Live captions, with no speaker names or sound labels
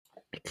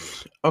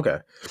Okay.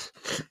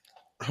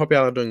 Hope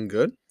y'all are doing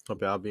good.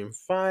 Hope y'all being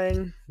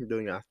fine,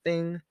 doing your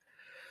thing.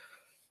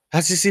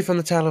 As you see from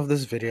the title of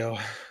this video,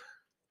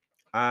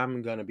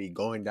 I'm gonna be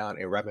going down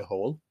a rabbit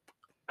hole,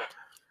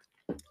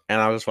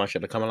 and I just want you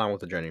to come along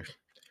with the journey.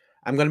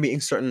 I'm gonna be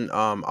inserting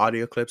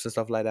audio clips and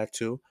stuff like that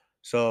too.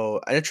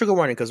 So, and a trigger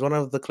warning because one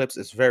of the clips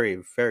is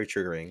very, very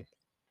triggering.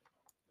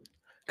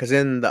 Because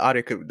in the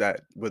audio clip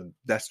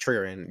that's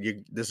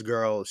triggering, this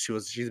girl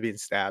she's being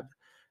stabbed,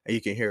 and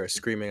you can hear her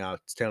screaming out,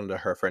 telling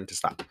her friend to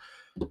stop.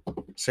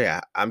 So yeah,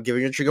 I'm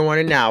giving you a trigger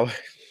warning now.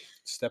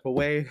 Step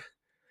away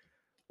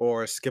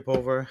or skip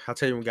over. I'll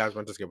tell you when guys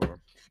want to skip over.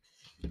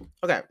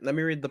 Okay, let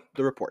me read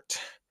the report.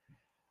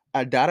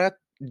 A Dandy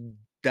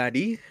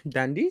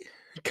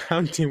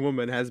County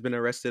woman has been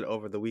arrested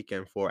over the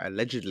weekend for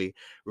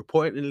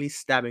reportedly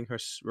stabbing her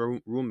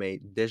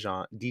roommate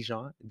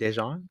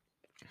Dejan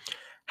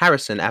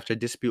Harrison after a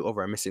dispute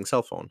over a missing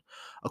cell phone.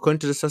 According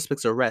to the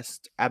suspect's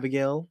arrest,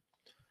 Abigail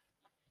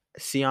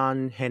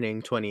Sion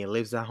Henning, 20,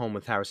 lives at home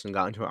with Harrison,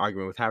 got into an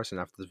argument with Harrison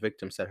after the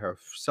victim said her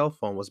cell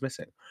phone was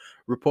missing.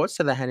 Reports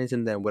said that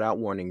Hennington then, without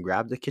warning,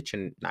 grabbed a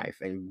kitchen knife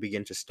and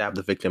began to stab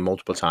the victim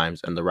multiple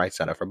times on the right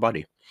side of her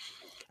body.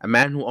 A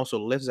man who also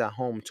lives at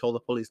home told the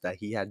police that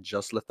he had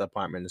just left the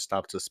apartment and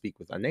stopped to speak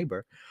with a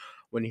neighbor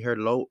when he heard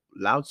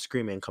loud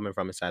screaming coming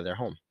from inside their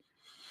home.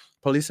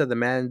 Police said the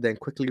man then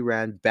quickly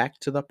ran back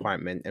to the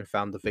apartment and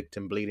found the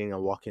victim bleeding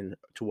and walking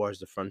towards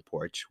the front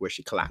porch where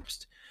she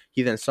collapsed.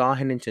 He then saw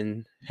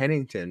Hennington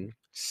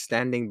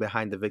standing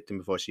behind the victim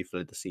before she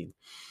fled the scene.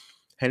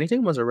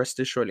 Hennington was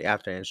arrested shortly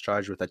after and is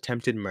charged with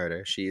attempted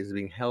murder. She is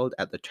being held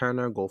at the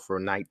Turner Gopher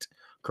Knight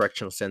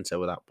Correctional Center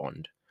without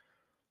bond.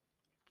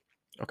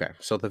 Okay,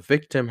 so the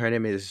victim, her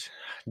name is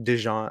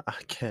Dijon.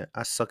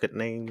 I suck at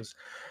names.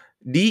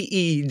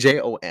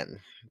 Dejon.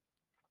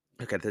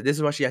 Okay, this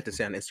is what she had to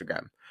say on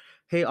Instagram.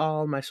 Hey,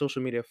 all my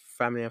social media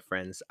family and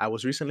friends. I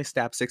was recently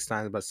stabbed 6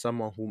 times by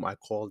someone whom I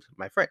called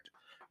my friend.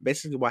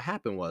 Basically, what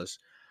happened was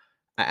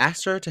I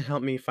asked her to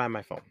help me find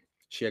my phone.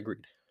 She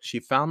agreed. She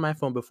found my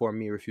phone before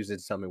me refusing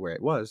to tell me where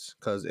it was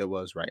because it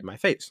was right in my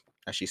face,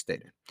 as she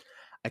stated.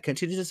 I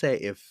continued to say,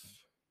 if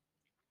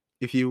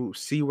you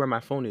see where my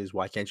phone is,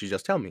 why can't you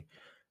just tell me?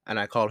 And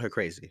I called her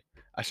crazy.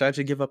 I started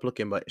to give up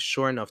looking, but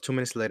sure enough, 2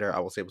 minutes later, I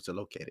was able to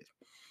locate it.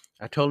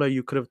 I told her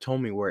you could have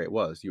told me where it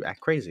was. You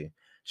act crazy.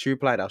 She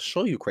replied, I'll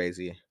show you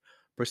crazy.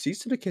 Proceeds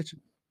to the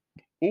kitchen.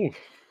 Ooh,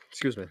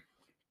 excuse me.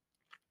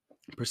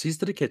 Proceeds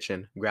to the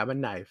kitchen, grab a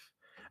knife.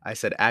 I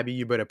said, Abby,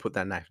 you better put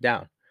that knife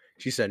down.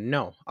 She said,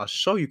 no, I'll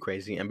show you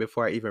crazy. And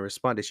before I even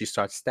responded, she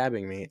starts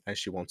stabbing me and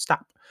she won't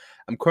stop.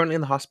 I'm currently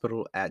in the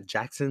hospital at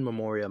Jackson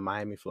Memorial,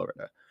 Miami,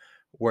 Florida.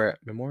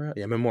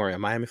 Memorial,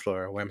 Miami,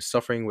 Florida, where I'm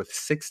suffering with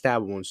 6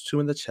 stab wounds, 2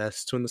 in the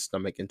chest, 2 in the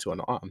stomach, and 2 on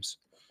the arms.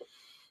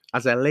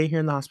 As I lay here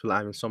in the hospital,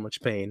 I'm in so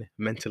much pain,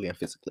 mentally and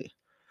physically.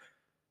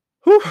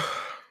 Whew.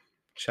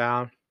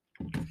 Child,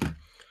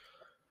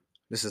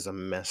 this is a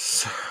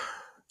mess.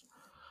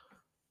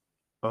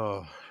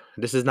 Oh,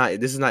 this is not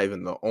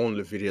even the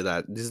only video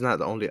that this is not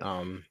the only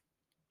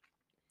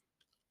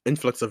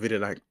influx of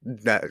video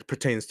that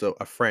pertains to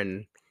a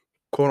friend,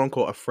 quote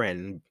unquote a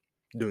friend,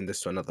 doing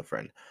this to another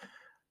friend.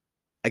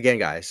 Again,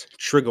 guys,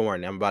 trigger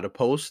warning. I'm about to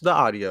post the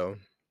audio.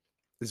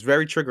 It's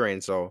very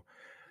triggering, so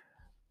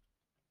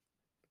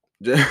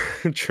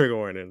trigger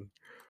warning.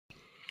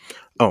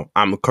 Oh,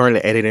 I'm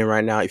currently editing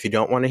right now. If you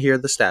don't want to hear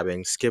the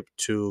stabbing, skip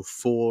to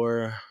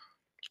 4.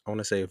 I want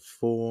to say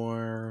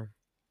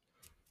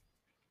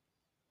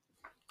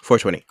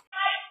 420.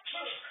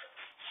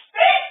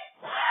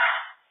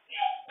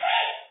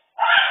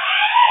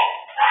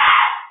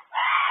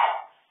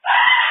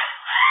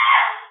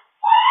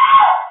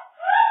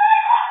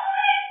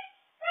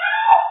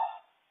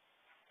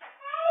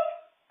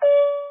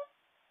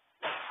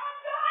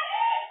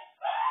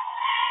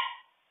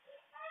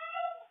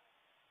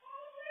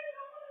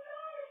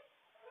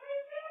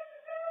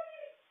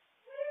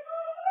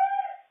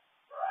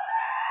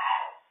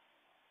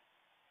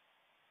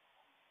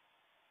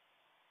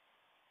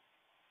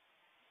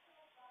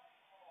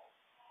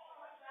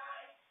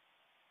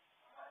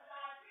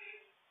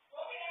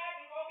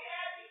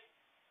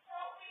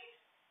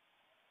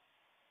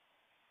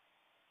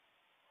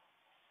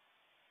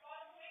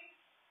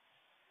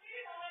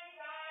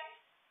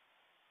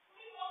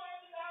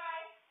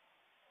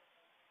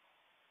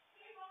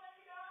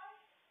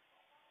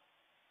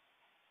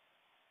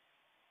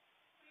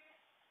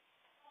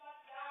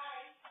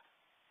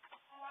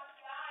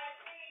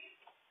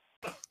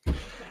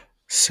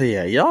 So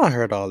yeah, y'all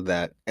heard all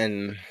that,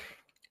 and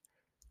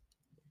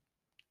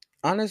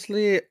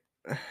honestly,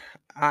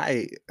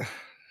 I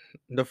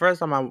the first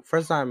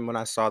time when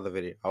I saw the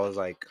video, I was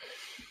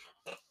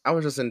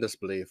just in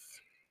disbelief.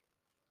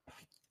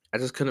 I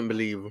just couldn't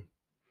believe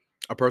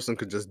a person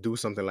could just do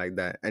something like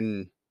that,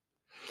 and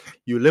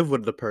you live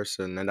with the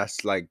person, and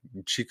that's like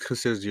she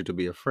considers you to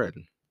be a friend.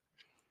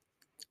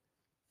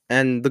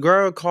 And the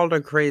girl called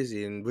her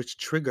crazy, and which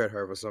triggered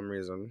her for some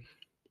reason.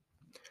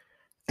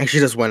 And she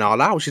just went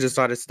all out. She just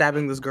started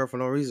stabbing this girl for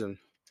no reason.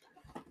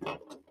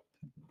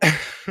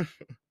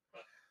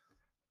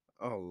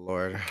 Oh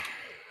Lord.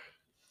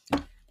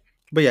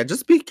 But yeah,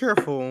 just be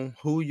careful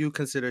who you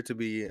consider to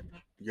be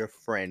your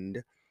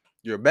friend,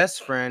 your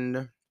best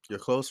friend, your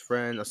close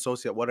friend,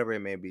 associate, whatever it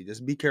may be.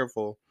 Just be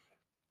careful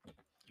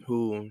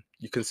who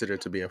you consider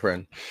to be a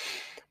friend.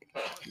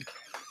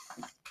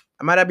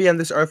 I might not be on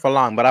this earth for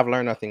long, but I've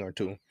learned a thing or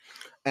two.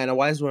 And a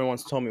wise one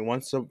once told me,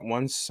 once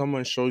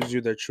someone shows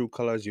you their true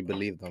colors, you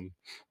believe them.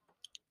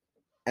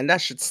 And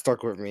that shit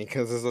stuck with me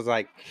because it's just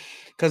like,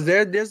 because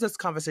there's this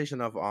conversation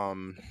of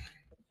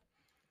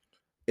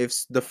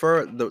if the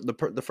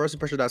first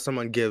impression that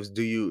someone gives,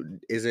 do you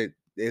is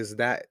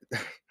that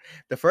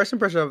the first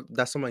impression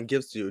that someone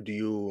gives to you, do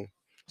you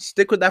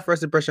stick with that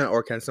first impression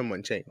or can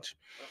someone change?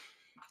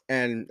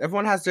 And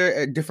everyone has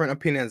their different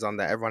opinions on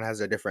that. Everyone has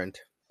their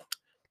different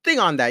thing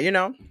on that, you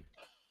know.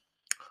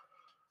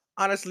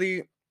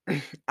 Honestly,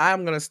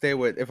 I'm gonna stay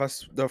with if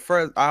the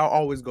first. I'll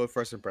always go with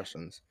first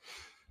impressions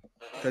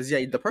because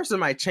yeah, the person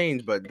might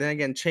change, but then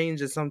again,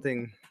 change is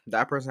something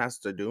that person has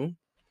to do.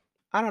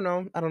 I don't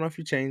know. I don't know if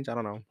you change. I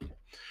don't know.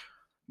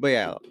 But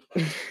yeah,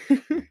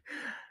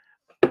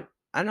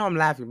 I know I'm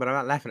laughing, but I'm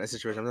not laughing at the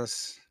situation.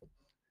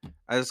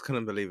 I just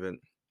couldn't believe it.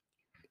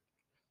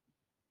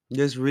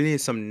 There's really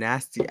some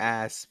nasty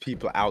ass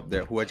people out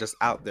there who are just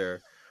out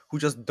there who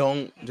just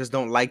don't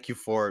like you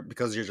for it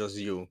because you're just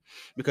you,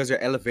 because you're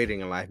elevating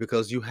in life,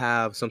 because you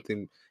have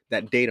something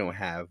that they don't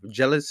have.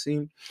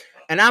 Jealousy,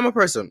 and I'm a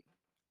person.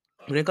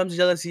 When it comes to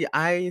jealousy,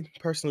 I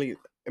personally,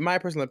 in my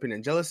personal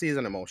opinion, jealousy is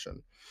an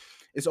emotion.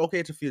 It's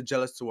okay to feel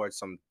jealous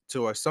towards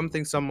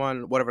something,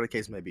 someone, whatever the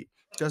case may be.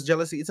 Because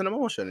jealousy, it's an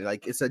emotion.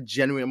 Like it's a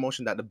genuine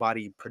emotion that the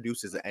body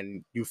produces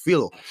and you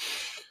feel.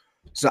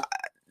 So,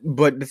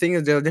 but the thing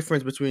is, there's a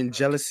difference between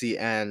jealousy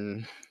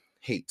and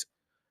hate.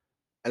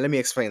 And let me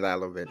explain that a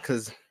little bit,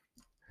 because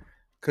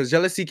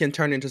jealousy can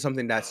turn into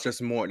something that's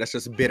just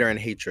bitter and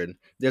hatred.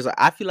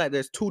 I feel like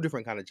there's two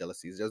different kind of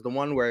jealousies. There's the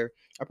one where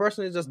a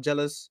person is just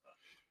jealous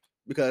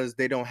because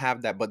they don't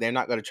have that, but they're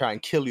not gonna try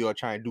and kill you or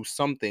try and do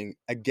something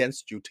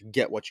against you to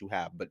get what you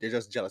have. But they're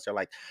just jealous. They're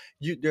like,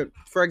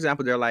 for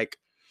example, they're like,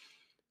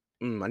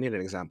 I need an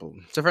example.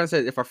 So, for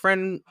instance,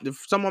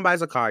 if someone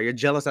buys a car, you're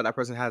jealous that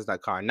person has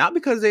that car, not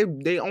because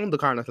they own the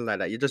car, or nothing like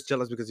that. You're just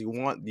jealous because you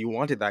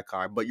wanted that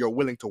car, but you're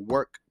willing to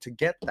work to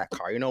get that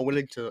car.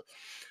 Willing to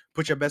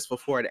put your best foot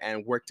forward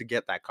and work to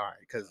get that car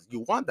because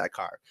you want that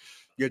car.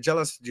 You're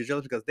jealous. You're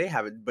jealous because they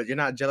have it, but you're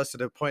not jealous to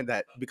the point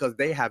that because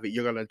they have it,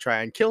 you're gonna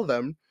try and kill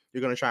them.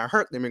 You're gonna try and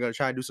hurt them. You're gonna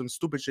try and do some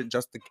stupid shit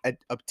just to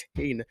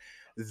obtain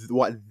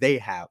what they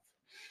have.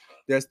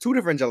 There's two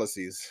different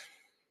jealousies.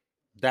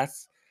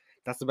 That's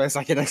that's the best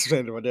I can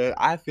explain it. But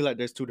I feel like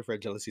there's two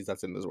different jealousies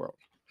that's in this world.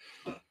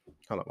 Hold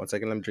on 1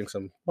 second. Let me drink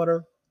some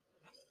water.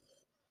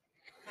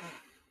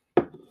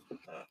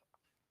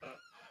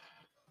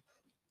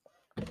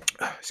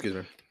 Excuse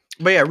me.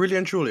 But yeah, really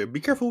and truly, be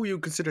careful who you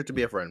consider to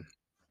be a friend.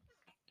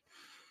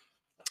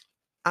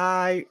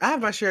 I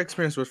have my share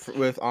experience with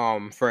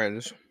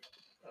friends,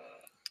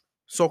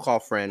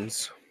 so-called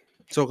friends,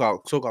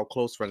 so-called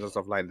close friends and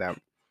stuff like that.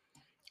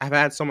 I've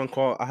had someone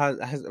call.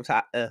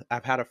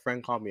 I've had a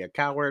friend call me a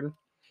coward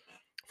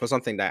for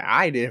something that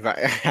I did.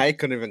 I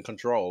couldn't even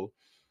control.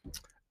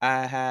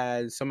 I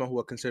had someone who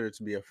was considered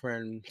to be a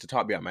friend to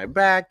talk behind my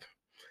back.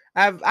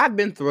 I've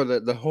been through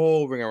the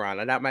whole ring around,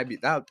 and that might be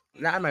a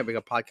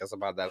podcast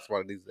about that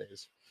one of these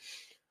days.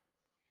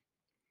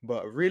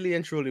 But really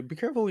and truly, be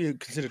careful who you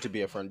consider to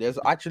be a friend. There's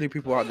actually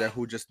people out there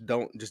who just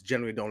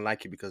generally don't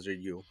like you because they're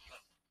you,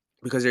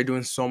 because you're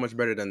doing so much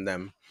better than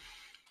them.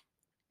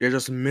 They're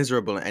just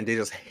miserable and they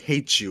just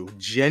hate you,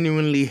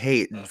 genuinely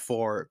hate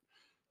for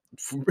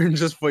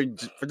just for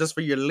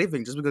your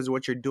living, just because of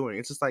what you're doing.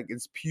 It's just like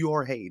it's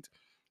pure hate.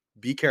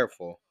 Be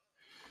careful.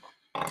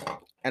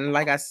 And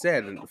like I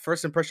said,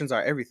 first impressions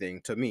are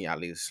everything to me, at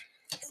least.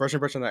 First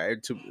impressions are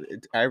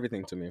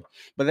everything to me.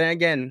 But then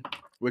again,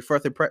 with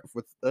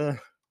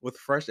with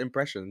first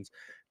impressions,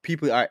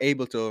 people are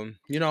able to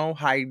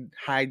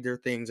hide their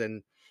things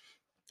and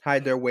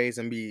hide their ways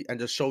and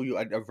just show you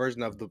a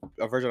version of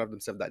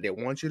themselves that they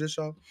want you to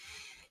show.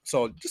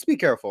 So just be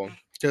careful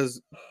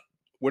because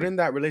within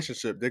that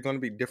relationship, there are going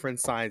to be different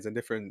signs and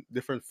different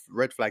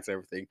red flags and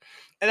everything.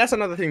 And that's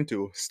another thing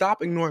too.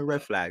 Stop ignoring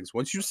red flags.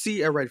 Once you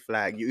see a red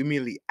flag, you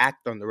immediately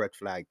act on the red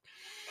flag.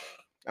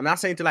 I'm not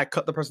saying to like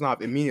cut the person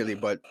off immediately,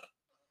 but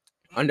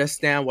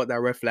understand what that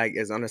red flag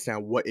is.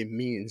 Understand what it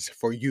means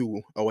for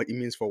you or what it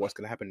means for what's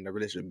going to happen in the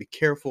relationship. Be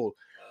careful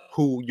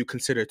who you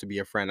consider to be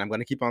a friend. I'm going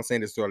to keep on saying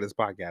this throughout this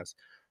podcast.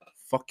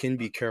 Fucking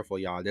be careful,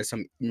 y'all. There's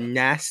some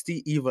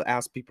nasty, evil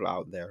ass people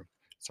out there.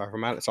 Sorry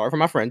for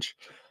my French,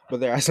 but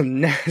there are some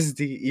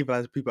nasty, evil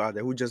ass people out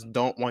there who just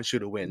don't want you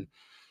to win.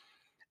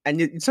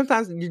 And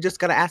sometimes you just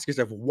gotta ask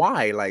yourself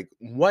why. Like,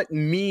 what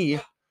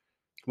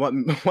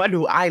what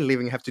do I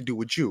living have to do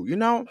with you?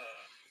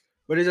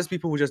 But it's just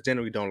people who just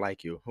generally don't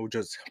like you, who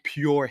just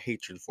pure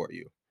hatred for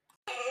you.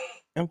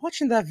 And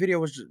watching that video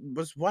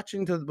was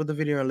watching the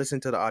video and listening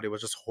to the audio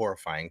was just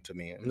horrifying to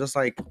me. I'm just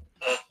like,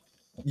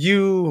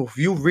 you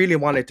really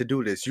wanted to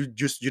do this. You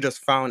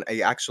just found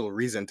a actual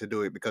reason to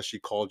do it because she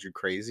called you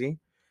crazy.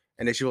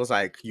 And then she was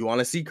like, "You want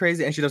to see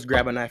crazy?" And she just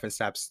grabbed a knife and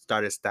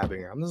started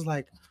stabbing her. I'm just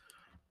like,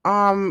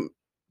 um,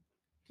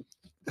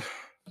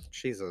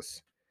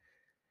 Jesus.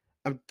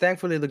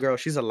 Thankfully the girl,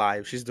 she's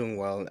alive. She's doing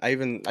well. I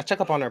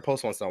check up on her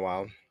post once in a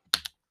while,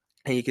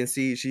 and you can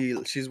see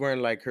she's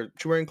wearing like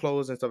she's wearing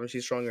clothes and stuff, and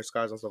she's showing her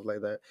scars and stuff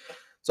like that.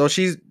 So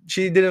she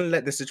didn't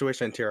let the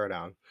situation tear her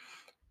down.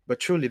 But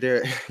truly,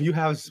 there you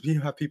have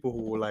people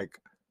who like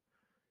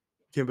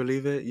can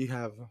believe it. You can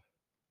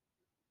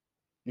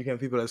have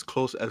people as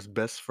close as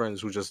best friends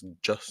who just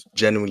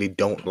genuinely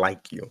don't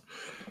like you,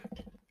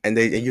 and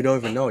you don't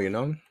even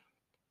know.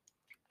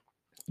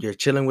 You're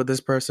chilling with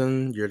this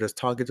person, you're just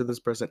talking to this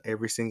person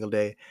every single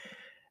day,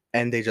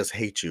 and they just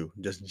hate you,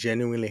 just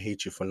genuinely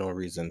hate you for no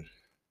reason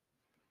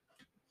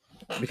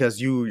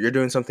because you're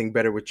doing something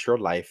better with your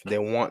life. They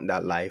want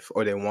that life,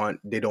 or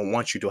they don't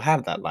want you to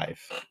have that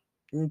life.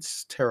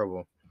 It's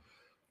terrible.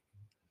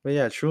 But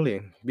yeah,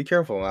 truly, be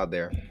careful out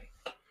there.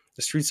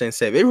 The streets ain't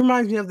safe. It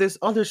reminds me of this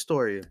other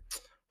story.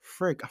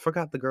 Frick, I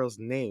forgot the girl's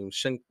name.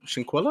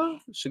 Shinquilla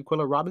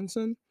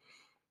Robinson.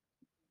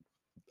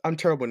 I'm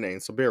terrible with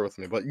names, so bear with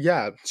me. But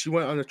yeah, she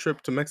went on a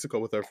trip to Mexico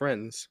with her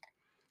friends,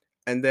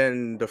 and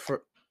then the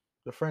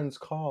friends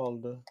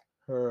called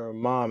her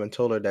mom and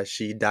told her that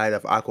she died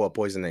of aqua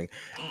poisoning.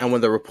 And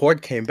when the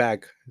report came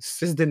back,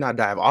 sis did not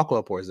die of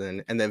aqua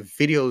poisoning. And then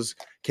videos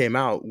came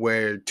out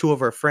where two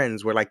of her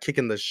friends were like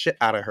kicking the shit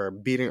out of her,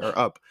 beating her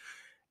up,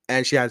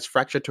 and she has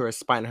fracture to her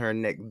spine and her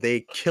neck.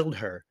 They killed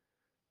her.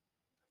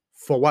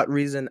 For what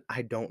reason?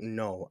 I don't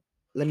know.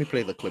 Let me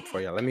play the clip for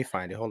you. Let me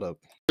find it. Hold up.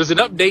 There's an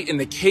update in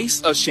the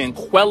case of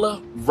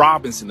Shanquella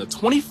Robinson, the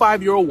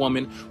 25-year-old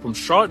woman from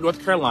Charlotte,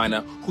 North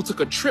Carolina, who took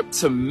a trip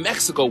to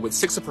Mexico with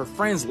 6 of her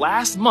friends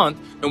last month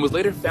and was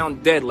later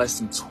found dead less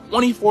than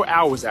 24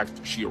 hours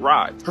after she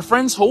arrived. Her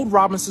friends told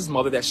Robinson's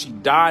mother that she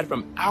died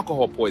from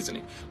alcohol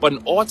poisoning, but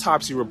an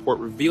autopsy report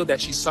revealed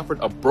that she suffered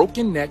a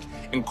broken neck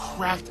and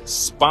cracked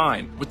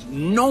spine, with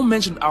no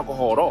mention of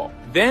alcohol at all.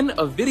 Then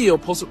a video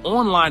posted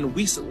online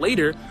weeks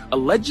later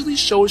allegedly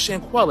shows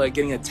Shanquella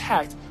getting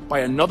attacked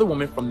by another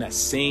woman from that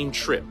same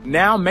trip.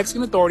 Now,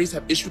 Mexican authorities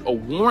have issued a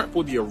warrant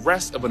for the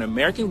arrest of an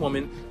American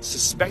woman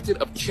suspected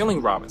of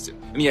killing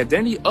Robinson. And the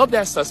identity of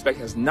that suspect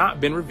has not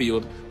been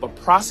revealed, but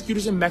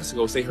prosecutors in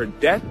Mexico say her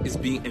death is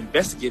being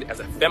investigated as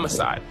a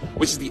femicide,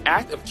 which is the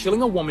act of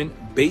killing a woman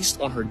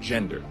based on her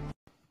gender.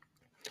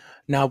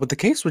 Now, with the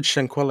case with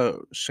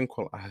Shanquella,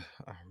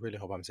 I really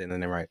hope I'm saying the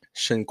name right.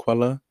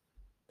 Shanquella,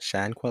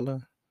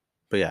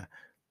 but yeah,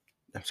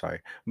 I'm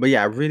sorry. But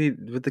yeah, really,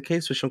 with the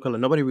case with Shanquella,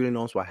 nobody really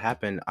knows what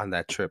happened on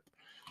that trip.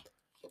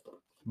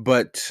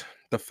 But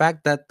the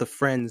fact that the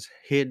friends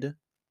hid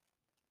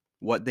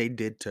what they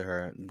did to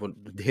her,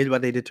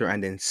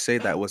 and then say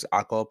that was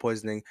alcohol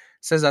poisoning,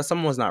 says that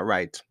someone was not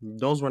right.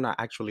 Those were not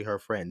actually her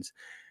friends.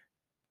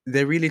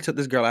 They really took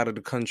this girl out of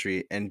the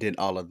country and did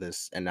all of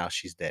this, and now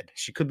she's dead.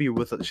 She could be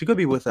with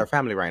her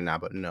family right now,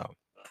 but no.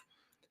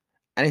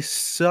 And it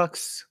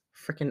sucks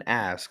freaking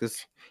ass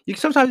because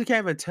sometimes you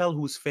can't even tell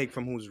who's fake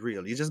from who's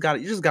real. You just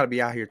gotta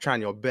be out here trying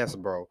your best,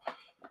 bro.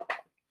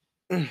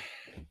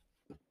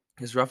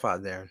 It's rough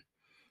out there.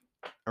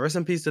 And rest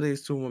in peace to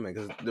these two women,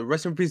 because the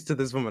rest in peace to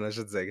this woman, I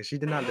should say, because she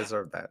did not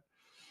deserve that.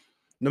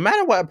 No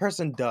matter what a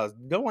person does,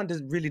 no one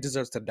really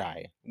deserves to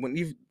die. When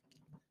you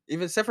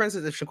even say, for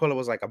instance, if Shaquilla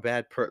was like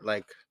a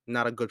like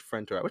not a good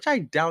friend to her, which I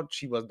doubt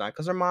she was not,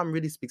 because her mom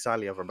really speaks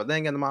highly of her. But then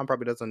again, the mom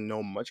probably doesn't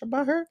know much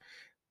about her,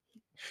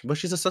 but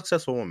she's a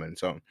successful woman,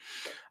 so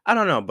I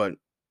don't know. But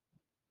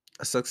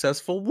a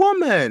successful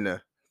woman,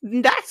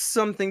 that's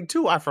something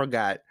too. I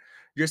forgot.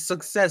 Your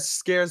success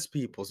scares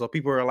people, so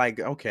people are like,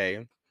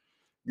 okay,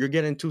 you're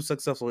getting too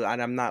successful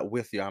and I'm not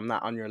with you. I'm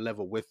not on your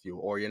level with you,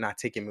 or you're not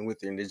taking me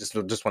with you, and they just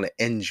want to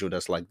end you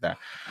just like that.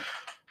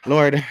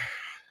 Lord,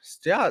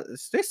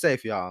 stay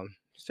safe, y'all.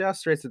 Stay out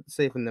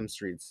safe in them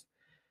streets.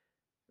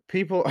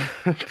 People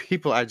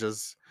people are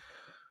just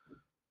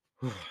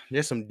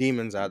there's some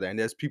demons out there, and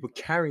there's people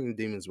carrying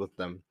demons with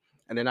them,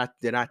 and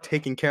they're not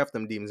taking care of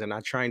them demons. They're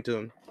not trying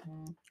to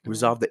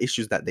resolve the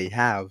issues that they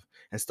have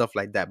and stuff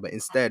like that. But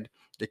instead,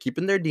 they're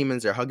keeping their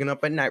demons. They're hugging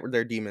up at night with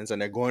their demons,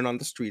 and they're going on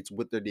the streets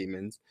with their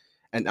demons,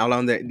 and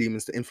allowing their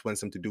demons to influence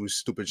them to do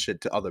stupid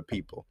shit to other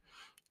people.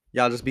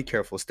 Y'all just be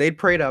careful. Stay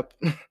prayed up.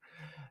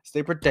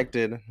 Stay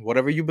protected.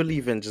 Whatever you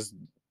believe in, just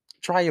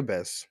try your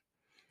best.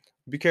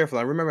 Be careful.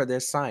 And remember,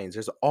 there's signs.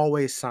 There's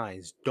always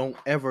signs. Don't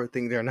ever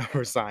think there are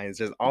never signs.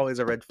 There's always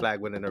a red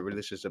flag within a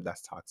relationship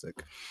that's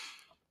toxic.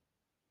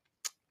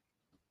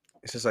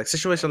 It's just like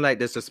situation like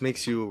this just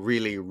makes you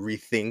really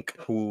rethink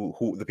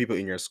who the people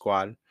in your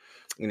squad,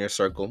 in your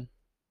circle.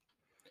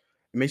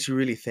 It makes you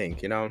really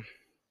think,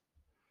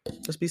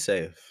 just be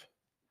safe.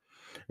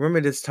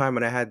 Remember this time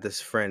when I had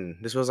this friend.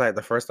 This was like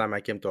the first time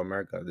I came to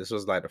America. This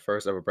was like the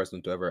first ever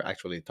person to ever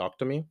actually talk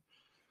to me.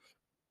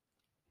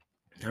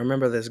 I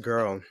remember this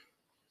girl.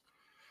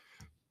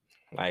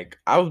 Like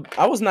I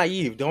was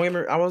naive. Don't get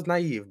me. I was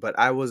naive, but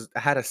I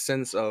had a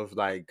sense of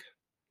like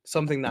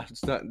something's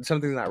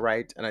not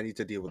right, and I need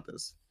to deal with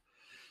this.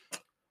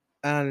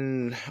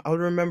 And I would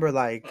remember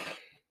like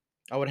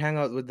I would hang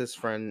out with this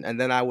friend, and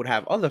then I would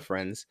have other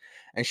friends,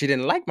 and she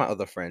didn't like my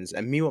other friends,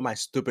 and me with my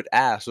stupid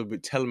ass would be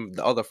telling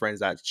the other friends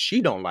that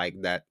she don't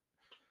like that.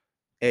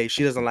 Hey,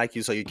 she doesn't like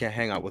you, so you can't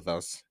hang out with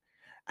us.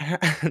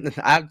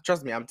 I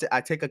trust me.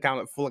 I take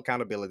full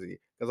accountability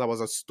because I was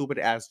a stupid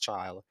ass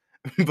child.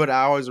 But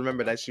I always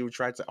remember that she would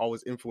try to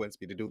always influence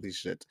me to do this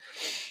shit.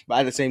 But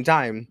at the same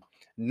time,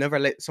 never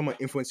let someone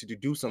influence you to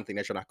do something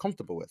that you're not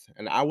comfortable with.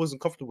 And I wasn't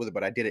comfortable with it,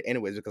 but I did it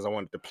anyways because I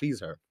wanted to please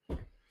her.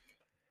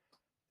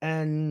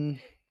 And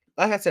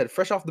like I said,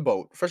 fresh off the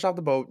boat,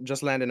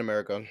 just landed in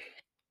America.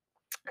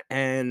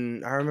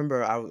 And I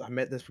remember I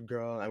met this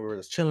girl and we were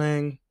just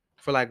chilling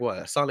for like what,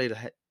 a solid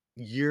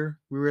year.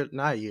 We were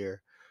not a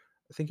year.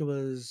 I think it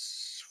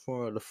was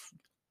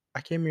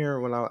I came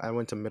here when I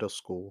went to middle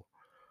school.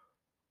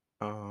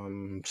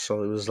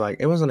 So it was like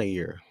it wasn't a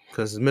year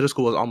because middle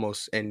school was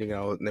almost ending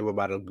out. And they were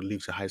about to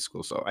leave to high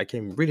school, so I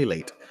came really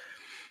late.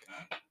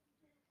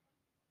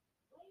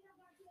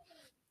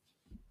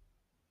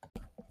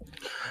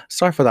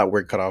 Sorry for that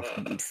weird cut off.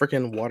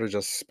 Freaking water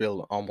just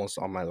spilled almost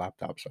on my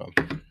laptop, so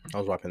I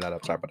was wiping that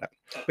up. Sorry about that.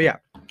 But yeah,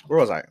 where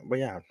was I? But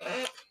yeah,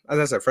 as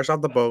I said, fresh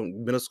off the boat,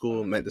 middle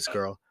school, met this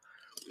girl,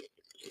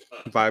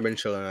 vibing,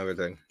 chilling, and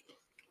everything.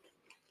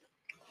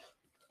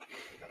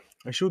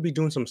 And she would be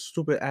doing some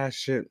stupid ass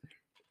shit.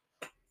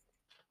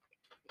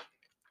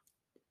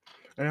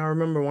 And I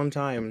remember one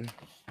time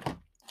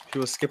she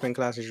was skipping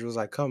class and she was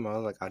like, "Come." I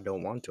was like, "I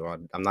don't want to.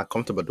 I'm not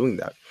comfortable doing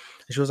that."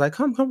 And she was like,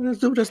 "Come, come, let's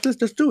do this,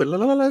 let's do it.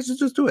 Let's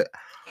just do it."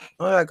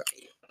 I was like,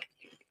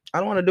 "I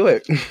don't want to do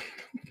it."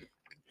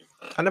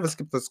 I never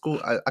skipped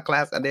a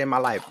class a day in my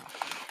life.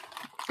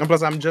 And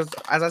plus, I'm just,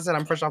 as I said,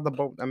 I'm fresh off the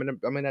boat.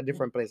 I'm in a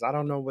different place. I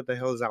don't know what the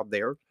hell is out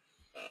there.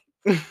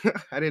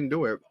 I didn't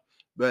do it,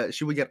 but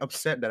she would get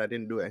upset that I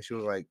didn't do it, and she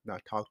was like,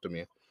 "Not talk to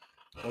me."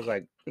 I was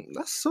like,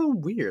 "That's so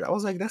weird." I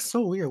was like, "That's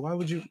so weird. Why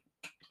would you?"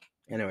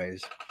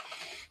 Anyways,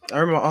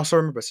 also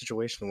remember a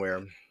situation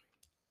where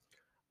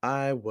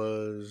I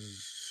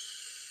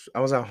was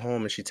at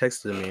home and she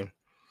texted me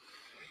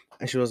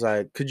and she was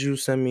like, "Could you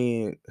send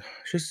me?"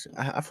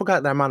 I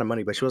forgot the amount of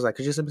money, but she was like,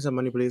 "Could you send me some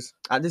money, please?"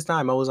 At this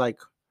time, I was like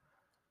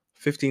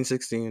 15,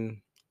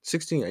 16,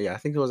 16. Yeah, I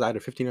think it was either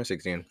 15 or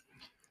 16.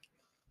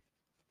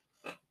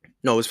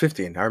 No, it was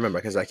 15. I remember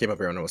because I came up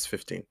here when I was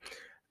 15.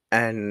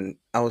 And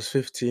I was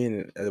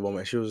 15 at the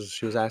moment. She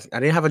was asking.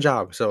 I didn't have a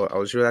job, so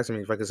she was asking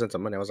me if I could send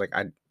some money. I was like,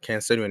 I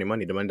can't send you any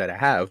money. The money that I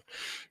have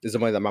is the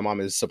money that my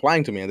mom is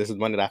supplying to me, and this is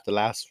money that I have to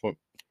last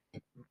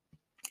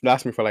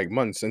me for like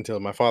months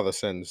until my father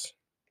sends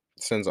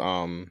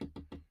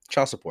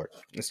child support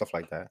and stuff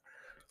like that.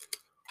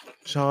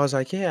 So I was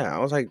like, yeah. I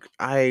was like,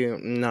 I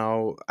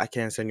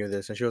can't send you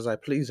this. And she was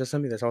like, please just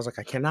send me this. I was like,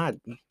 I cannot.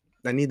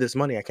 I need this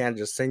money. I can't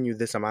just send you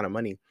this amount of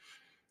money.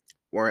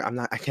 Or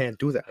I can't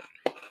do that.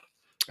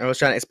 I was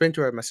trying to explain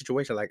to her my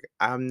situation. Like,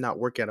 I'm not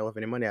working. I don't have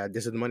any money.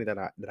 This is the money that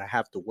I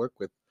have to work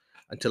with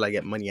until I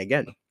get money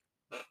again.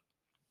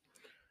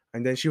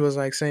 And then she was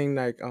like saying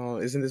like, "Oh,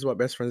 isn't this what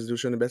best friends do?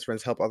 Shouldn't best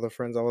friends help other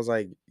friends?" I was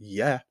like,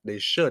 "Yeah, they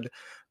should,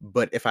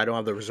 but if I don't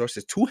have the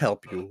resources to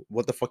help you,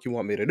 what the fuck you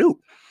want me to do?"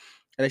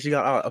 And then she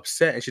got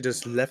upset and she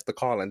just left the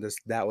call and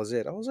that was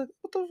it. I was like,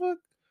 "What the fuck?"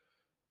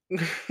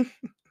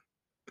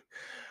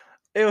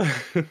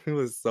 It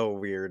was so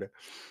weird.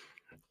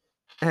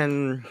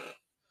 And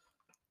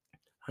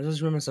I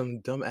just remember some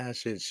dumb ass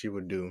shit she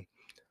would do,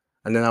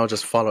 and then I would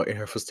just follow in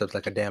her footsteps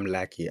like a damn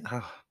lackey.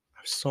 I'm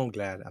so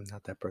glad I'm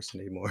not that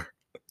person anymore.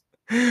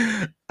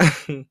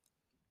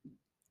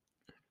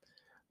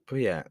 But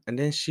yeah, and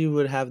then she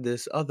would have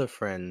this other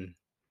guy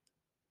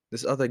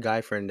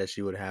friend that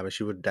she would have, and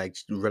she would like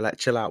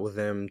relax, chill out with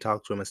him,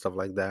 talk to him, and stuff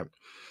like that.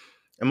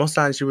 And most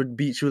times she would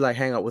like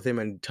hang out with him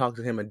and talk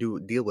to him and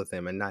deal with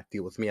him and not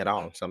deal with me at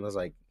all. So I was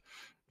like,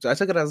 so I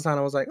took it as a sign.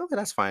 I was like, okay,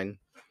 that's fine,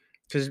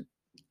 because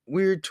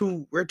we're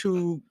two,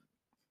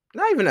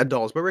 not even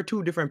adults, but we're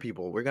two different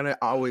people. We're gonna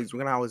always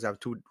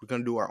have two. We're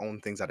gonna do our own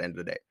things at the end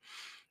of the day.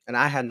 And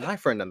I had my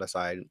friend on the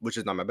side, which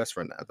is not my best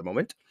friend at the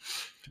moment.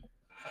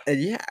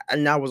 And yeah,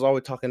 and I was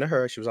always talking to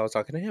her. She was always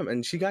talking to him,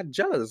 and she got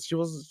jealous.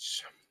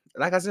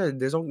 Like I said,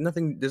 there's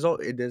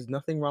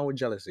nothing wrong with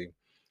jealousy,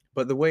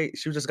 but the way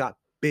she just got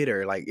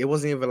bitter, like it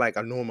wasn't even like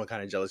a normal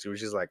kind of jealousy. It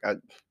was just like,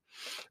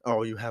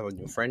 oh, you have a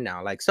new friend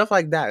now, like stuff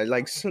like that,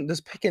 like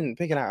just picking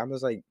out. I'm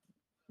just like,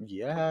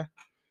 yeah,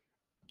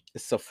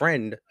 it's a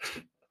friend.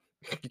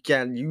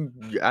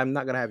 I'm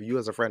not gonna have you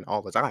as a friend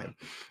all the time.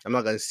 I'm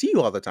not gonna see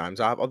you all the time.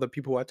 So I have other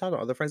people who I talk to,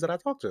 other friends that I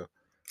talk to.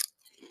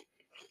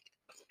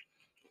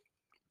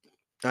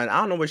 And I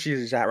don't know where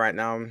she's at right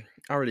now. I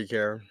don't really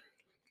care.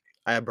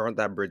 I had burnt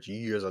that bridge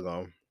years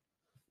ago.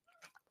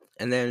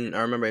 And then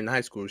I remember in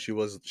high school, she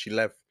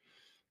left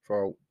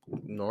for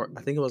North.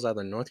 I think it was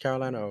either North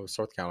Carolina or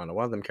South Carolina,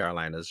 one of them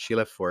Carolinas. She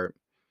left for it,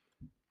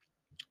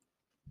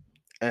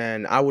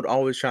 and I would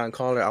always try and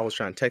call her. I was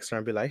trying to text her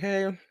and be like,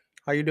 "Hey,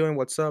 how you doing?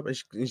 What's up?"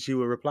 And she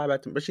would reply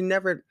back to me, but she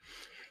never.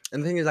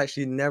 And the thing is, like,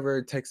 she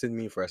never texted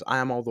me first. I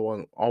am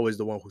always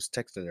the one who's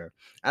texting her.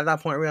 At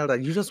that point, I realized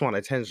like you just want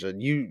attention.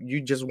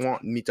 You just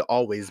want me to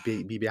always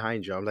be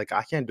behind you. I'm like,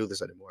 I can't do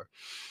this anymore.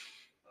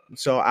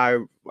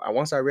 So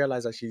once I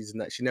realized that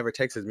she never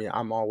texted me,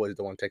 I'm always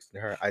the one texting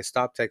her. I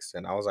stopped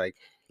texting. I was like,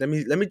 let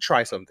me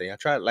try something. I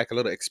tried like a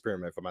little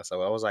experiment for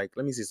myself. I was like,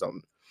 let me see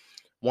something.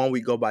 1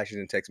 week go by, she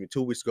didn't text me.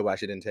 2 weeks go by,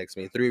 she didn't text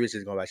me. 3 weeks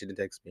go by, she didn't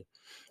text me.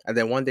 And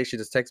then one day she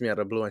just texted me out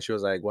of the blue and she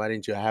was like, why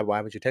haven't you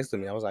texted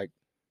me? I was like,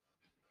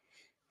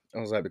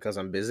 because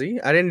I'm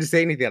busy. I didn't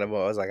say anything about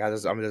it. I was like,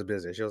 I'm just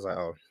busy. She was like,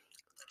 oh.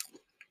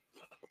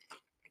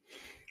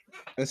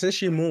 And since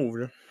she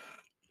moved,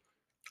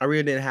 I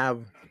really didn't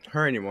have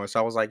her anymore. So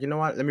I was like, you know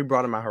what? Let me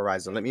broaden my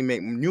horizon. Let me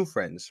make new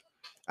friends.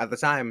 At the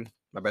time,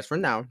 my best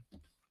friend now,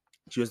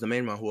 she was the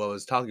main one who I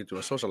was talking to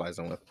and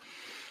socializing with.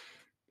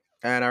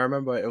 And I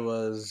remember it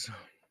was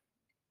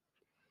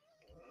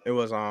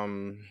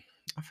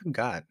I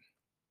forgot.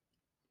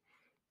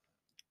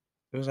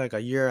 It was like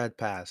a year had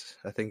passed.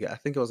 I think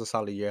it was a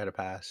solid year had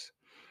passed.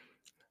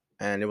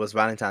 And it was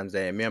Valentine's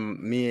Day.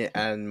 Me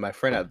and my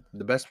friend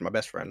my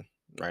best friend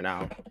right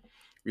now,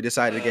 we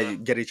decided to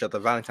get each other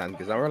Valentine's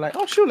gifts. And we were like,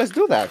 oh shoot, let's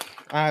do that.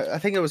 I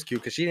think it was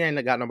cute because she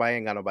ain't got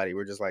nobody.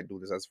 We're just like do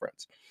this as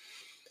friends.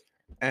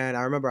 And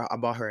I remember I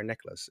bought her a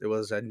necklace. It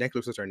was a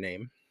necklace with her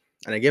name,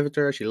 and I gave it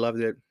to her. She loved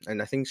it,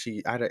 and I think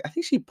she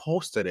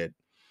posted it,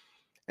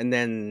 and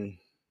then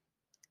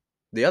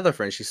the other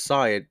friend she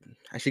saw it,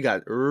 and she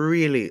got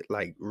really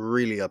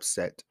really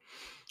upset.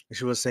 And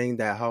she was saying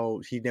that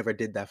how he never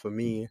did that for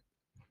me.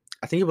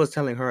 I think he was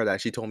telling her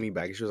that she told me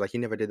back. She was like, he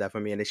never did that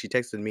for me, and then she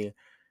texted me,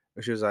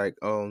 and she was like,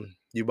 I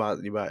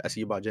see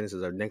you bought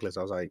Genesis a necklace.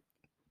 I was like,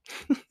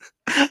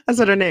 I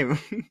said her name.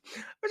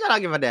 Which I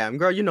don't give a damn.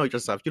 Girl, you know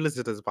yourself. You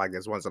listen to this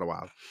podcast once in a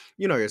while.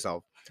 You know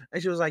yourself.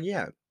 And she was like,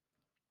 yeah.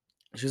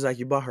 She was like,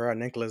 you bought her a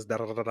necklace, da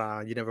da da da. Da.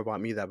 You never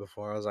bought me that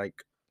before. I was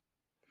like,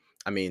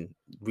 I mean,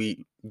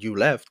 you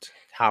left.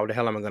 How the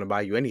hell am I gonna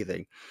buy you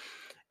anything?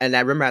 And I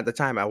remember at the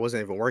time I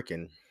wasn't even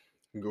working.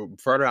 Go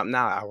further up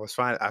now, I was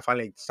fine. I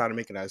finally started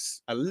making a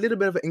little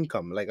bit of an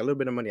income, like a little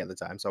bit of money at the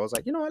time. So I was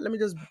like, you know what? Let me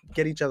just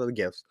get each other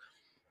gifts.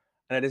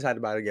 And I decided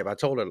to buy a gift. I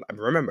told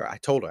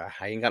her,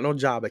 I ain't got no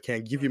job. I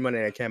can't give you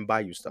money. I can't buy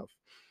you stuff.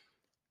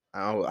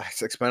 I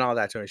explained all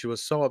that to her. She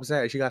was so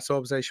upset. She got so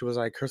upset. She was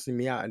like cursing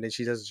me out, and then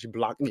she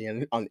blocked me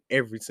on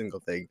every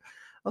single thing.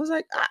 I was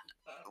like,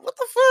 what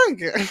the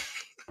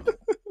fuck?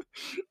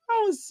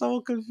 I was so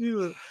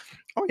confused.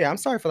 Oh yeah, I'm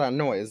sorry for that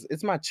noise.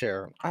 It's my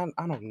chair. I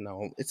don't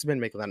know. It's been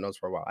making that noise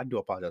for a while. I do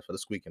apologize for the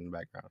squeak in the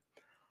background.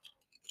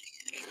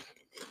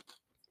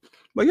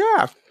 But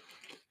yeah,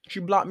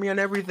 she blocked me on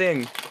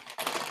everything.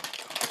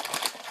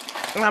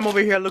 And I'm over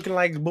here looking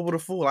like Bubba the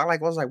Fool.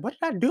 Was like, what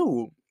did I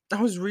do? I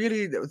was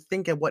really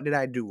thinking, what did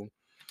I do?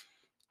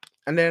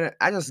 And then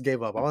I just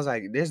gave up. I was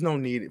like, there's no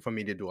need for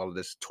me to do all of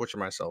this, torture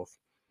myself.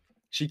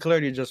 She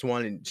clearly just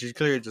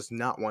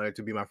not wanted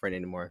to be my friend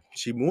anymore.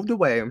 She moved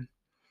away.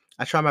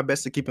 I try my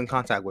best to keep in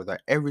contact with her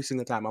every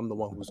single time. I'm the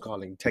one who's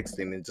calling,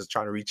 texting, and just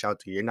trying to reach out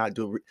to you. You're not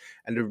doing,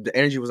 and the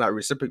energy was not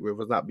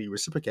being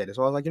reciprocated.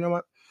 So I was like, you know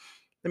what?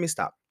 Let me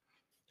stop.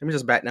 Let me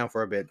just back down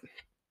for a bit.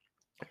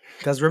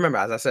 Because remember,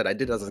 as I said, I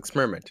did it as an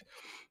experiment.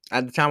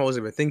 At the time, I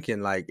wasn't even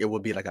thinking like it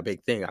would be like a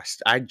big thing.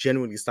 I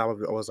genuinely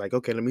stopped. I was like,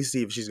 okay, let me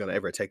see if she's gonna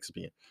ever text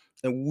me.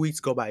 And weeks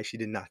go by, she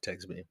did not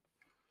text me.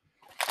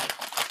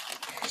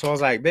 So I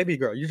was like, baby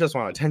girl, you just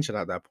want attention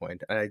at that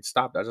point. And I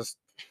stopped. And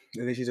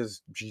then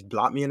she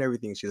blocked me and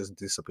everything. She just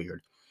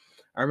disappeared.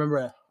 I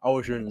remember I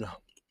was in, I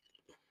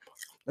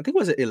think it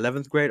was the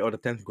 11th grade or the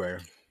 10th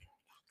grade.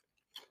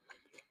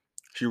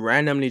 She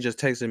randomly just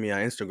texted me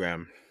on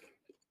Instagram.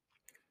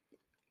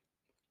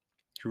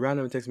 She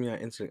randomly texted me on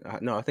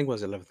Instagram. No, I think it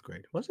was 11th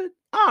grade. Was it?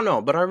 I don't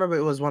know, but I remember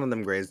it was one of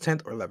them grades,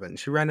 10th or 11th.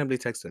 She randomly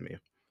texted me.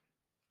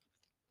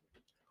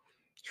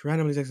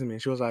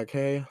 She was like,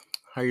 hey,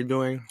 how you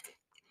doing?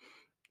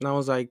 And I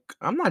was like,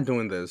 I'm not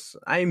doing this.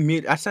 I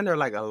sent her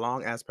like a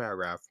long ass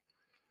paragraph.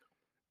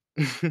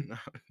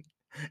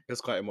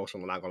 It's quite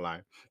emotional, not gonna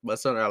lie. But I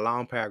sent her a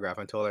long paragraph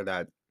and told her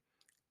that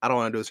I don't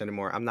want to do this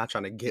anymore. I'm not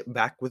trying to get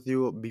back with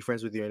you, be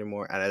friends with you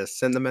anymore. And I just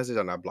sent the message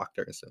and I blocked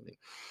her instantly.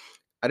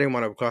 I didn't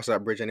want to cross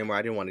that bridge anymore.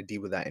 I didn't want to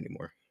deal with that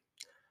anymore.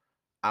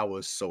 I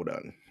was so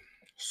done.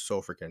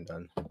 So freaking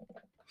done.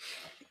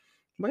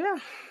 But yeah.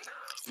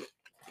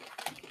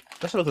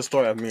 That's a little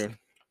story of me.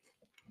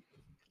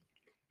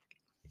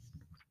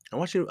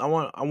 What I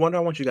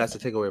want you guys to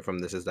take away from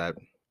this is that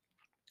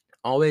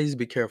always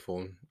be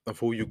careful of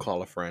who you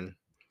call a friend.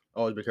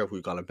 Always be careful who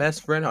you call a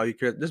best friend.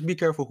 Just be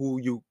careful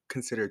who you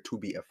consider to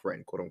be a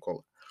friend, quote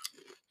unquote.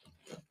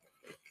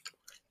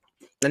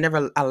 And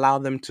never allow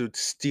them to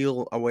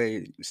steal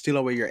away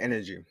your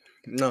energy.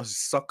 No,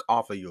 suck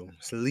off of you,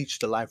 leech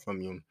the life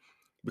from you,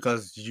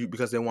 because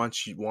they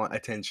want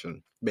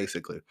attention.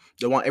 Basically,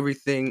 they want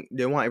everything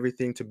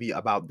to be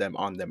about them,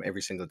 on them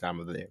every single time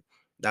of the day.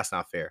 That's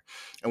not fair.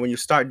 And when you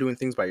start doing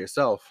things by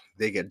yourself,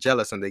 they get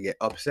jealous and they get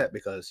upset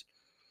because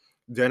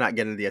they're not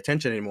getting the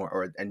attention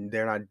anymore, and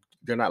they're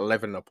not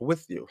leveling up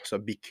with you. So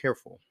be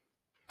careful.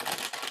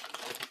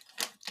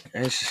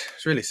 And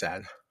it's really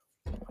sad.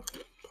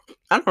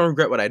 I don't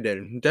regret what I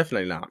did.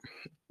 Definitely not.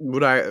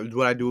 Would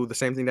I do the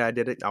same thing that I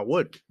did? I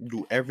would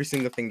do every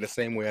single thing the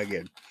same way I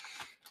did.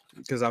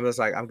 because I'm just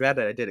like, I'm glad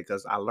that I did it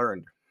because I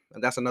learned.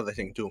 And that's another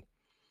thing too.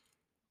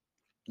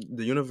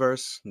 The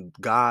universe,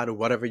 God,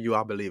 whatever you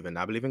all believe in,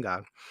 I believe in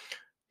God.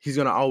 He's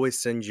gonna always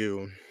send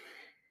you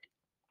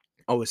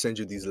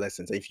these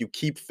lessons. If you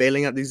keep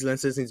failing at these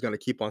lessons, he's gonna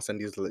keep on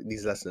sending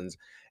these lessons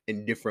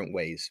in different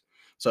ways.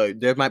 So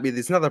there might be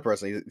this another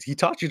person. He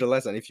taught you the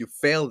lesson. If you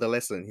fail the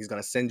lesson, he's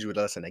gonna send you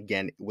the lesson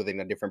again within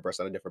a different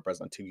person,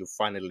 until you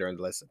finally learn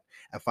the lesson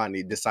and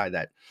finally decide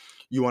that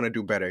you want to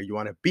do better, you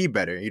want to be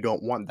better, you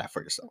don't want that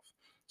for yourself.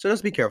 So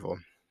just be careful.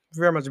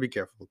 Very much be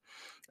careful.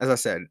 As I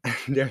said,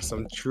 there are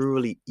some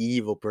truly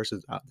evil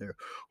persons out there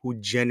who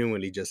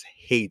genuinely just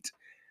hate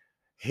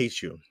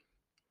you,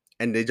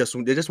 and they just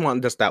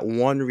want just that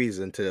one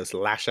reason to just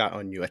lash out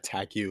on you,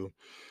 attack you,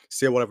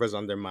 say whatever's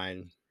on their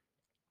mind.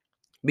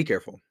 Be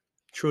careful,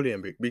 truly,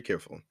 and be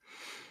careful.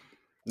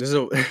 This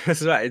is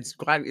this is why it's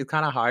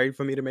kind of hard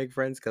for me to make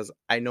friends because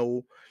I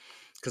know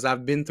because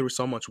I've been through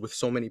so much with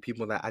so many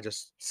people that I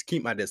just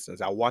keep my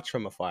distance. I watch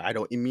from afar. I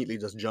don't immediately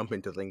just jump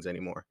into things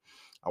anymore.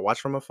 I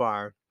watch from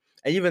afar.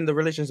 And even the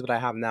relationship that I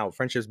have now,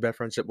 friendships, best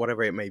friendship,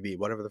 whatever it may be,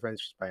 whatever the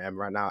friendship I am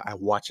right now, I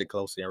watch it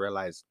closely and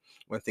realize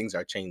when things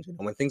are changing.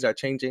 And when things are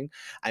changing,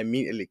 I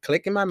immediately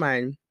click in my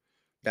mind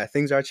that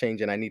things are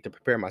changing. I need to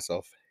prepare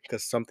myself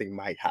because something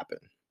might happen.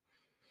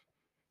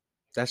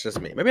 That's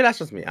just me. Maybe that's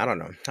just me. I don't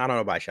know. I don't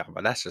know about y'all,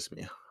 but that's just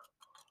me.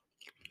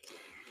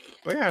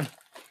 But yeah,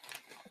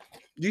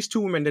 these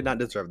two women did not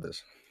deserve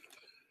this.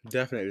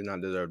 Definitely did not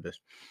deserve this.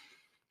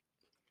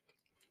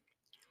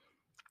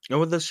 And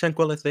with the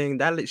Shankwella thing,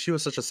 she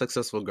was such a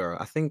successful girl.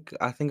 I think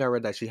I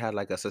read that she had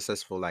like a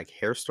successful like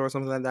hair store or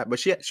something like that. But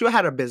she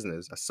had a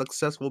business, a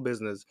successful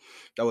business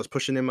that was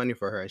pushing in money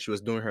for her, and she was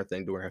doing her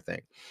thing, doing her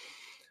thing.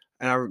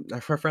 And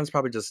her friends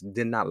probably just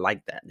did not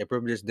like that. They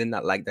probably just did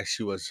not like that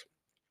she was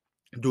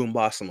doing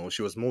bossa mode.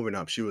 She was moving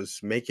up. She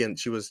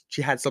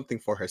had something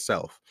for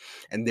herself,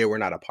 and they were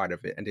not a part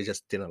of it, and they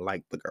just didn't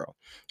like the girl.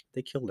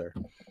 They killed her.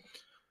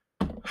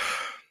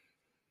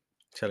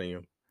 Telling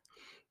you,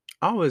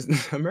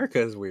 always America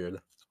is weird.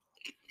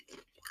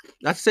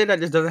 Not to say that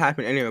this doesn't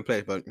happen any other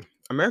place, but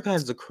America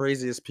has the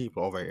craziest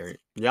people over here.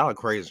 Y'all are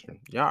crazy.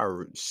 Y'all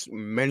are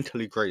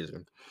mentally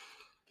crazy.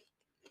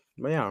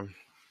 But yeah,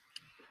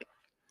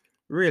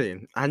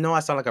 really, I know I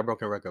sound like a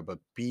broken record, but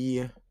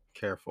be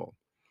careful.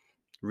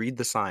 Read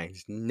the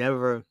signs.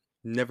 Never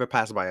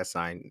pass by a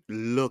sign.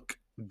 Look,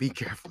 be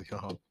careful,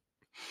 y'all.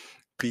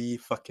 Be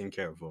fucking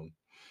careful.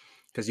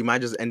 Because you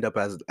might just end up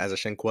as a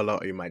Shankwella,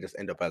 or you might just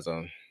end up as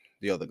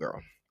the other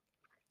girl.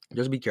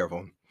 Just be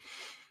careful.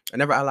 And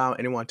never allow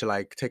anyone to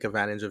like take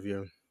advantage of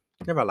you.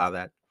 Never allow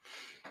that.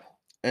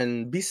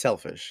 And be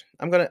selfish.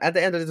 At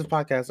the end of this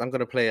podcast, I'm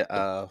gonna play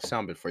a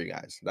sound bit for you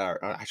guys that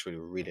I actually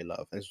really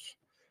love. It's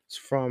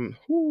from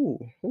who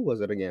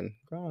was it again?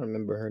 I don't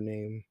remember her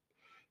name.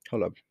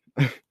 Hold up.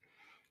 I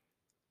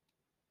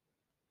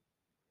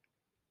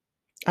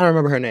don't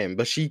remember her name,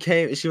 but she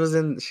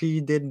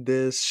did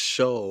this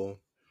show.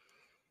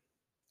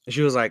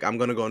 She was like, I'm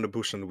gonna go in the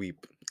bush and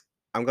weep.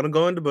 I'm gonna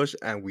go in the bush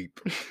and weep.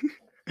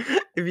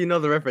 If you know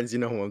the reference, you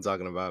know who I'm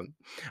talking about.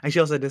 And she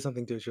also did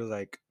something too. She's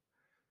like,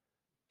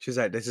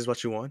 this is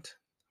what you want?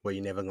 Well,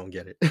 you never gonna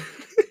get it.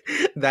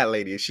 That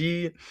lady.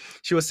 She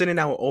was sitting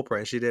down with Oprah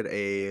and she did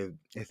a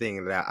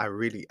thing that I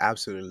really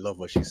absolutely love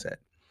what she said.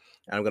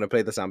 And I'm gonna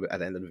play the sound at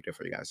the end of the video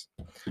for you guys.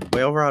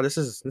 But overall, this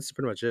is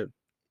pretty much it.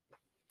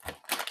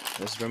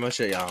 This is pretty much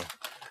it, y'all.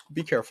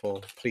 Be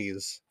careful,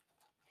 please.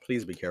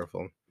 Please be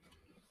careful.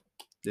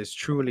 There's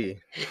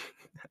truly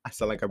I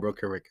sound like I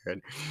broke a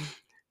record.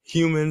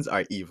 Humans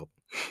are evil.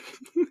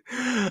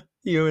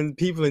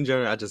 People in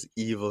general are just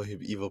evil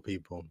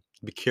people.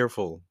 Be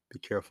careful. Be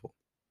careful.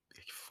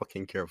 Be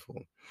fucking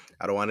careful.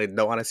 I don't want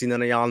to see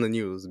none of y'all in the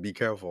news. Be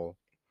careful.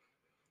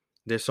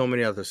 There's so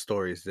many other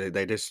stories.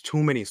 There's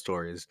too many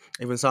stories.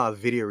 I even saw a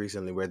video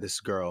recently where this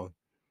girl,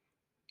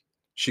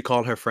 she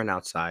called her friend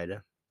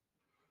outside,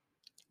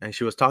 and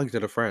she was talking to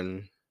the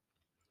friend,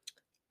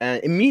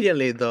 and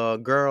immediately the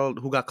girl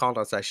who got called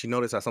outside, she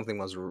noticed that something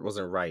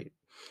wasn't right.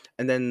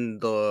 And then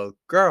the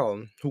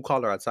girl who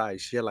called her outside,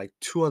 she had like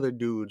two other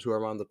dudes who were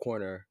around the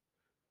corner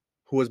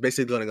who was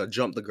basically gonna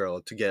jump the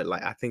girl to get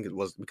like I think it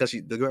was because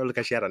the girl looked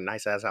like she had a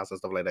nice ass house and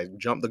stuff like that.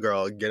 Jump the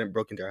girl, getting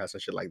broke into her house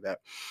and shit like that.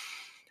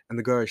 And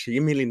the girl, she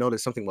immediately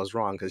noticed something was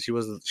wrong because she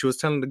was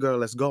telling the girl,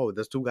 "Let's go."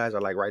 Those two guys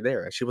are like right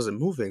there, and she wasn't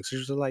moving. So she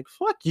was like,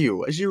 "Fuck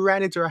you!" And she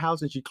ran into her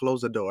house and she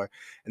closed the door.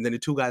 And then the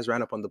two guys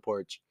ran up on the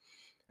porch,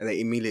 and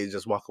they immediately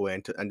just walk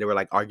away and they were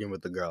like arguing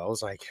with the girl. I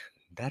was like,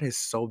 that is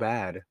so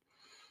bad.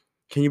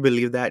 Can you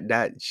believe that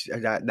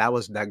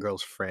was that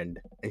girl's friend,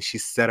 and she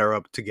set her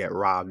up to get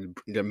robbed,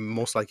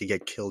 most likely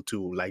get killed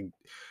too. Like,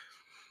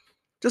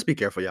 just be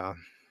careful, y'all.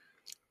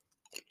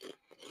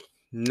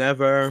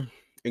 Never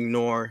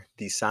ignore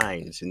the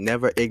signs.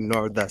 Never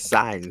ignore the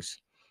signs.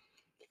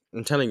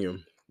 I'm telling you,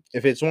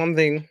 if it's one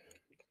thing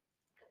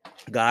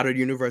God or the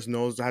universe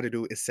knows how to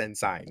do is send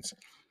signs.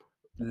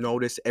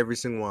 Notice every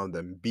single one of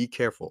them. Be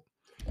careful.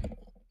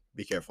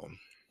 Be careful.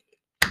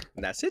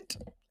 And that's it.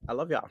 I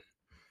love y'all.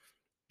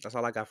 That's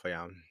all I got for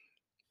y'all.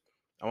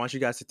 I want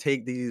you guys to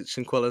take the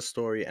Shanquella's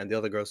story and the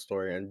other girl's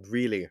story and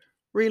really,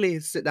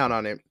 really sit down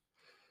on it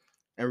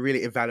and really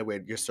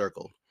evaluate your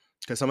circle.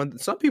 Because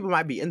some people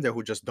might be in there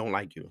who just don't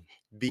like you.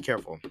 Be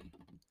careful.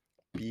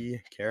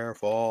 Be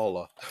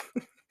careful.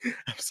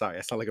 I'm sorry,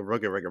 I sound like a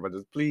broken record, but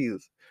just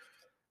please,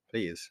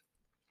 please.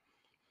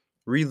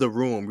 Read the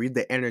room, read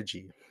the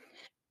energy.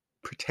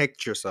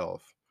 Protect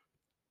yourself.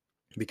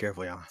 Be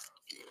careful, y'all.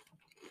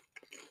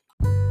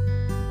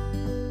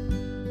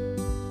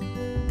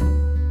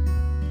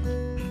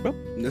 Well,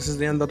 this is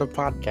the end of the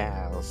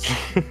podcast.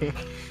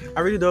 I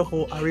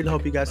really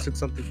hope you guys took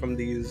something from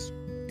these.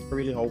 I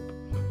really hope.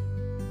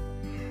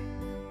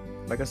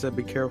 Like I said,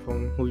 be careful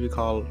who you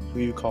call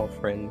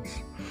friends.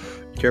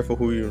 Be careful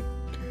who you.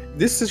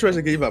 This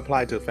situation can even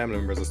apply to family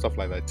members and stuff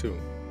like that too.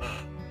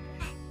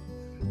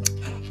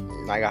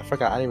 Like I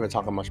forgot, I didn't even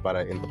talk much about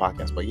it in the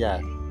podcast, but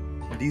yeah,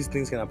 these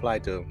things can apply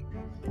to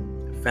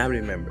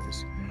family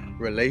members,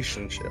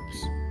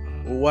 relationships,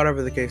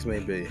 whatever the case may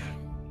be.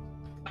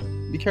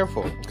 Be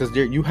careful, because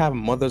you have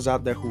mothers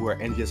out there who are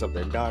envious of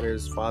their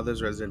daughters,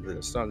 fathers resident with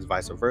their sons,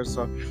 vice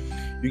versa.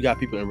 You got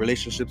people in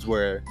relationships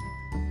where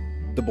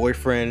the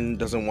boyfriend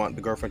doesn't want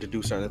the girlfriend to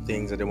do certain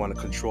things and they want to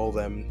control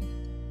them.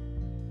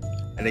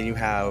 And then you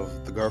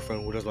have the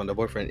girlfriend who doesn't want the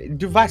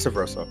boyfriend, vice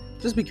versa.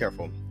 Just be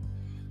careful.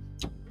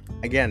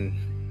 Again,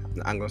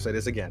 I'm going to say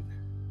this again.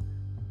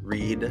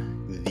 Read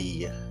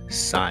the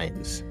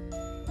signs.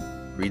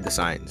 Read the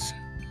signs.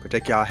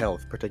 Protect y'all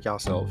health. Protect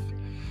y'allself.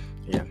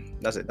 Yeah,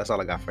 that's it. That's all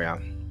I got for y'all.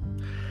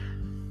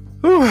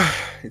 Whew.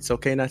 It's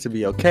okay not to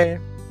be okay.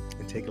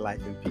 And take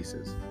life in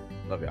pieces.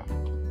 Love y'all.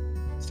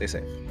 Stay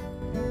safe.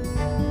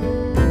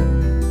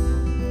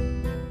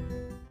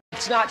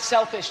 It's not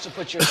selfish to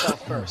put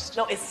yourself first.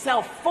 No, it's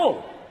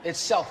self-full. It's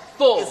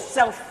self-full. It's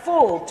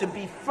self-full to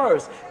be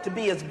first, to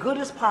be as good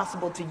as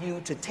possible to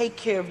you, to take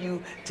care of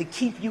you, to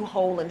keep you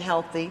whole and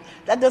healthy.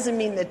 That doesn't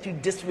mean that you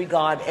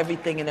disregard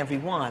everything and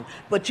everyone,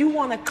 but you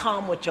want to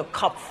come with your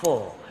cup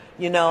full.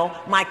 You know,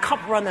 my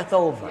cup runneth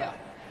over. Yeah.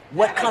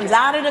 What comes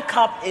out of the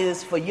cup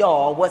is for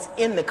y'all. What's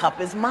in the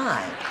cup is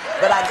mine.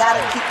 But I got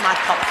to keep my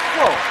cup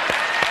full.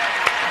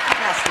 It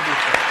has to be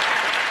full.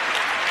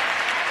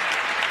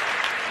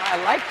 I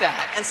like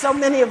that. And so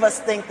many of us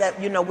think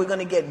that, you know, we're going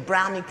to get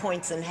brownie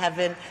points in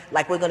heaven,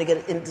 like we're going to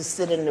get to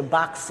sit in the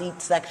box seat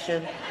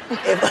section,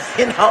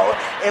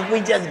 if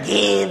we just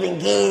give and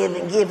give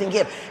and give and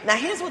give. Now,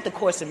 here's what the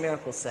Course in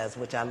Miracles says,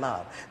 which I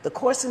love. The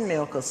Course in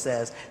Miracles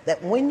says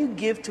that when you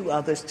give to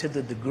others to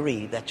the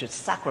degree that you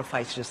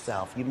sacrifice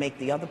yourself, you make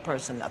the other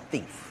person a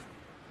thief.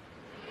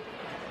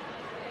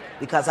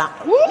 Because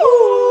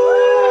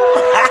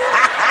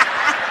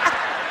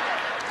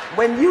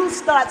when you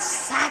start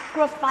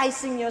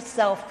sacrificing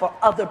yourself for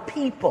other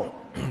people,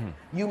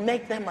 you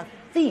make them a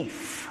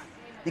thief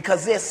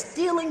because they're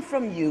stealing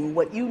from you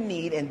what you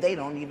need and they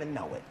don't even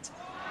know it.